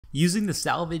Using the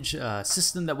salvage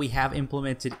system that we have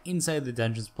implemented inside the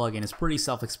Dungeons plugin is pretty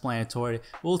self-explanatory.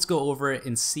 Well, let's go over it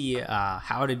and see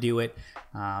how to do it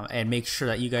and make sure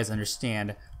that you guys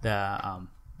understand the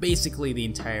basically the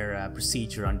entire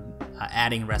procedure on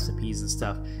adding recipes and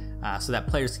stuff. So that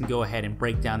players can go ahead and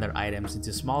break down their items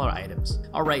into smaller items.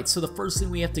 Alright, so the first thing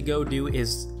we have to go do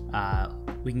is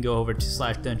we can go over to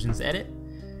 /dungeons edit,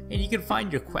 and you can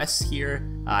find your quests here.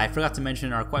 I forgot to mention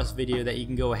in our quest video that you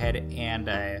can go ahead and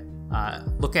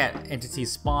look at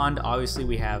entities spawned. Obviously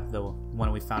we have the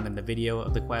one we found in the video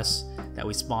of the quests that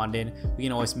we spawned in. We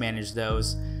can always manage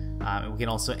those. We can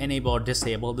also enable or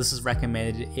disable. This is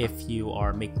recommended if you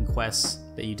are making quests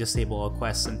that you disable all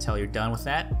quests until you're done with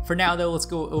that. For now though, let's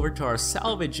go over to our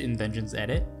salvage in Dungeons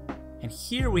Edit, and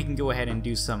here we can go ahead and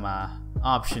do some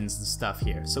options and stuff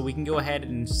here. So we can go ahead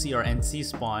and see our NC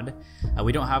spawned.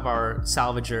 We don't have our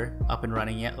salvager up and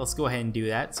running yet. Let's go ahead and do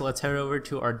that. So let's head over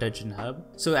to our dungeon hub.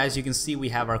 So as you can see, we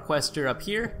have our quester up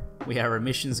here. We have our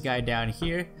missions guide down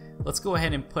here. Let's go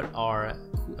ahead and put our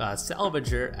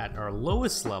salvager at our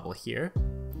lowest level here.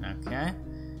 Okay,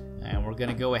 and we're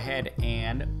gonna go ahead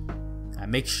and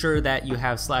make sure that you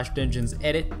have /dungeons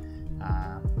edit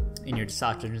in your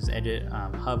 /dungeons edit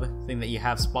hub thing, that you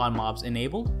have spawn mobs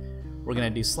enabled. We're gonna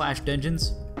do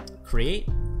 /dungeons create,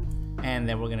 and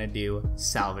then we're gonna do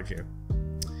salvager.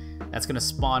 That's gonna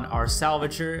spawn our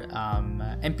salvager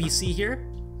NPC here,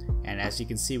 and as you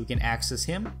can see, we can access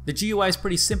him. The GUI is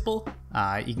pretty simple.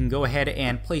 You can go ahead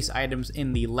and place items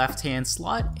in the left hand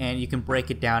slot, and you can break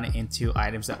it down into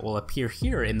items that will appear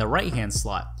here in the right hand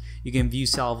slot. You can view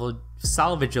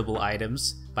salvageable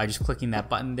items by just clicking that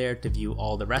button there to view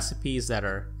all the recipes that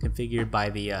are configured by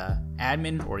the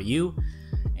admin or you.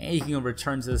 And you can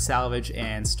return to the salvage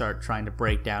and start trying to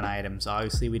break down items.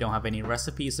 Obviously we don't have any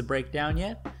recipes to break down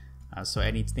yet, so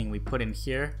anything we put in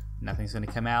here, nothing's going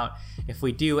to come out. If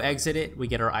we do exit it, we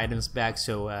get our items back,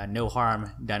 so no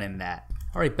harm done in that.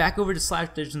 Alright, back over to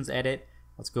 /dungeons edit.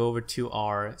 Let's go over to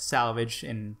our salvage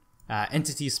and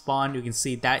entity spawn. You can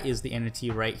see that is the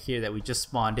entity right here that we just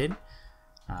spawned in.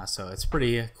 So it's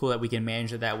pretty cool that we can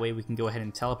manage it that way. We can go ahead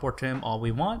and teleport to him all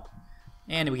we want,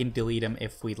 and we can delete them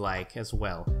if we'd like as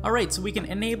well. Alright, so we can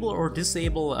enable or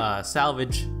disable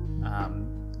salvage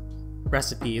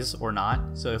recipes or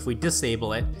not. So if we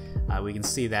disable it, we can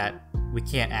see that we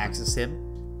can't access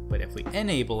him, but if we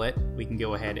enable it, we can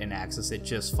go ahead and access it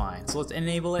just fine. So let's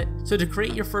enable it. So to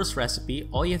create your first recipe,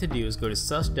 all you have to do is go to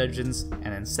 /dungeons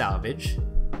and then salvage,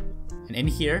 and in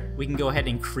here we can go ahead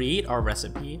and create our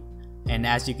recipe. And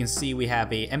as you can see, we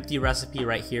have a empty recipe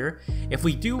right here. If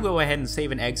we do go ahead and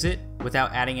save and exit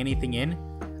without adding anything in,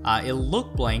 it'll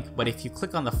look blank, but if you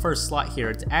click on the first slot here,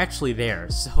 it's actually there.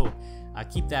 So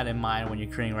keep that in mind when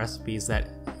you're creating recipes, that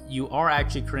you are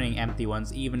actually creating empty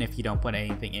ones even if you don't put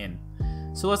anything in.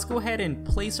 So let's go ahead and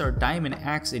place our diamond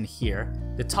axe in here.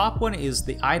 The top one is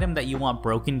the item that you want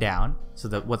broken down, so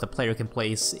that what the player can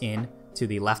place in to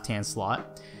the left hand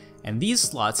slot. And these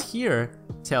slots here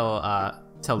tell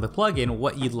the plugin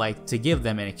what you'd like to give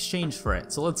them in exchange for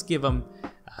it. So let's give them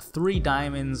 3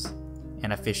 diamonds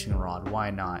and a fishing rod.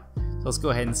 Why not? So let's go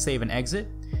ahead and save and exit.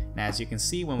 And as you can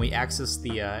see, when we access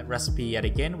the recipe yet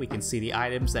again, we can see the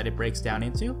items that it breaks down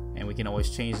into, and we can always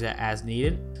change that as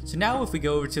needed. So now if we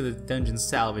go over to the dungeon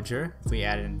salvager, if we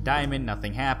add in a diamond,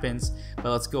 nothing happens.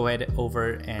 But let's go ahead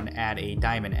over and add a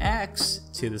diamond axe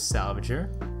to the salvager.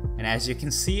 And as you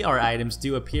can see, our items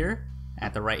do appear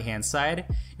at the right hand side.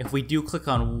 If we do click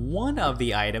on one of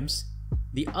the items,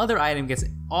 the other item gets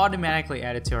automatically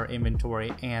added to our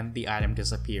inventory and the item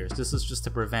disappears. This is just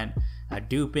to prevent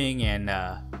duping and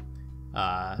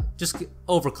just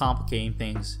overcomplicating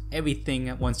things.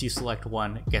 Everything, once you select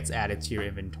one, gets added to your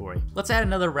inventory. Let's add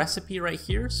another recipe right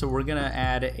here. So we're gonna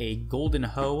add a golden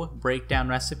hoe breakdown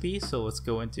recipe. So let's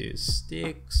go into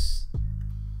sticks.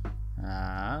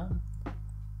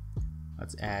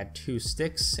 Let's add 2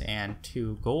 sticks and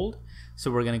 2 gold.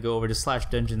 So we're gonna go over to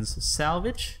 /dungeons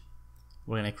salvage.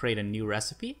 We're gonna create a new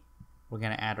recipe. We're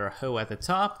gonna add our hoe at the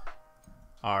top,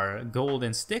 our gold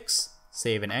and sticks,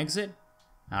 save and exit.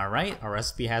 Alright, our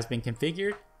recipe has been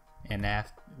configured. And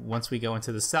once we go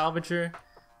into the salvager,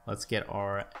 let's get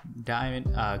our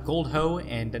diamond, gold hoe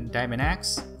and diamond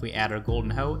axe. If we add our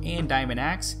golden hoe and diamond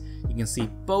axe, you can see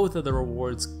both of the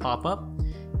rewards pop up.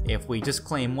 If we just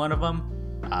claim one of them,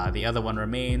 the other one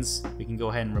remains. We can go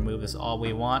ahead and remove this all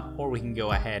we want, or we can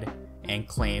go ahead and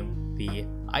claim the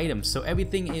items. So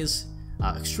everything is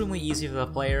extremely easy for the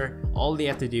player. All they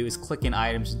have to do is click in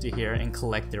items into here and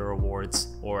collect their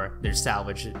rewards or their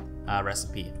salvage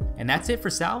recipe. And that's it for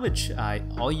Salvage.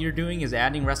 All you're doing is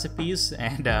adding recipes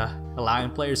and allowing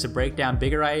players to break down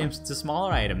bigger items to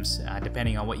smaller items,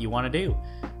 depending on what you want to do.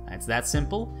 It's that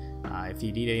simple. If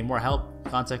you need any more help,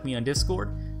 contact me on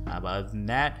Discord. But other than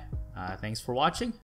that, thanks for watching.